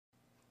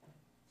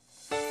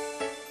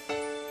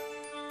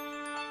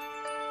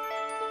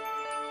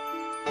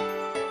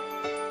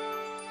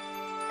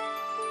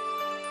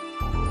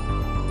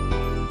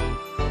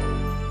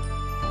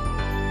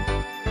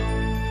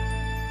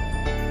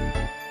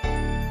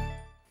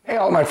Hey,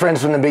 all my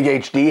friends from the Big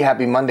HD,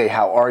 happy Monday.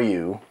 How are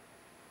you?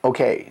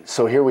 Okay,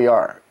 so here we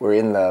are. We're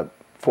in the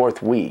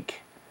fourth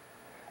week,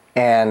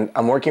 and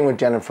I'm working with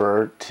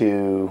Jennifer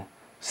to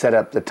set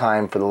up the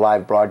time for the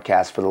live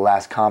broadcast for the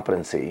last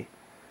competency,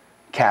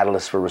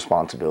 Catalyst for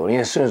Responsibility.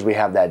 And as soon as we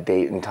have that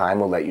date and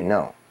time, we'll let you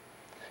know.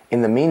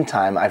 In the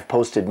meantime, I've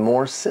posted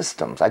more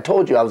systems. I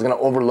told you I was going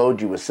to overload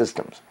you with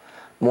systems.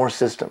 More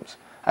systems.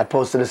 I've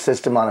posted a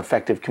system on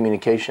effective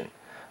communication.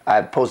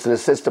 I've posted a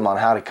system on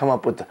how to come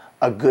up with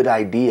a good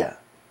idea.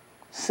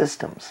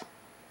 Systems.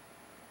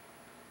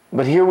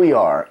 But here we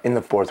are in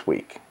the fourth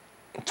week.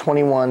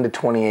 21 to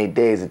 28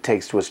 days it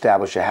takes to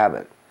establish a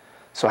habit.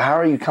 So how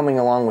are you coming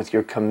along with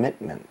your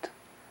commitment?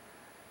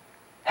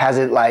 Has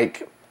it,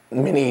 like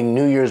many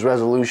New Year's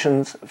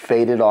resolutions,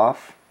 faded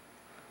off?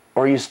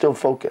 Or are you still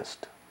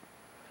focused?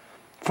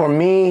 For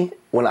me,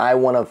 when I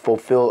want to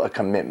fulfill a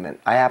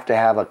commitment, I have to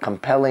have a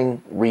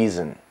compelling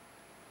reason,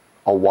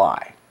 a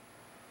why.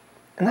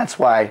 And that's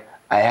why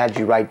I had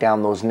you write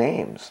down those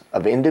names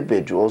of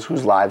individuals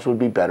whose lives would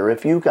be better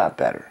if you got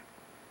better.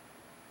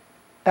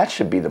 That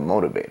should be the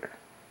motivator,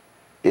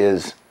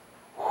 is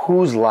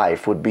whose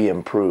life would be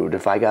improved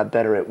if I got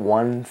better at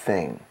one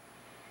thing.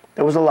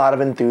 There was a lot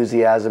of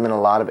enthusiasm and a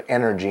lot of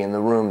energy in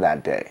the room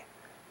that day.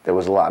 There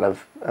was a lot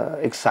of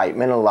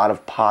excitement, a lot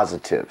of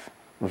positive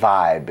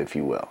vibe, if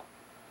you will.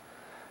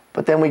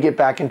 But then we get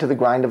back into the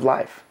grind of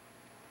life,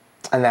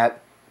 and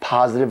that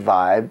positive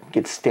vibe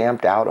gets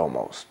stamped out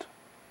almost.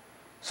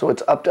 So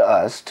it's up to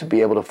us to be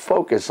able to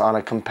focus on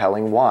a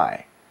compelling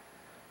why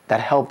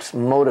that helps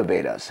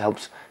motivate us,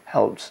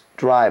 helps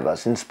drive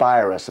us,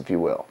 inspire us, if you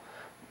will,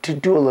 to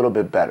do a little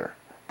bit better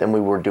than we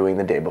were doing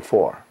the day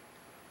before.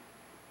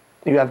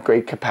 You have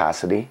great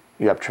capacity.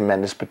 You have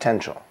tremendous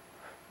potential.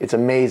 It's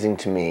amazing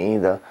to me,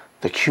 the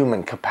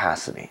human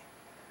capacity.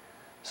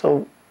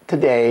 So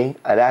today,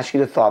 I'd ask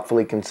you to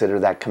thoughtfully consider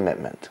that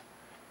commitment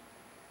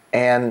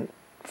and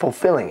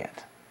fulfilling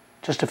it.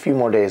 Just a few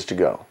more days to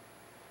go,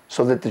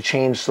 so that the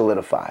change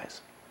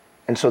solidifies,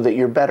 and so that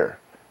you're better.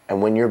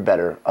 And when you're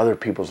better, other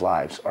people's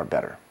lives are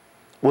better.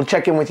 We'll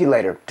check in with you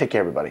later. Take care,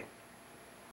 everybody.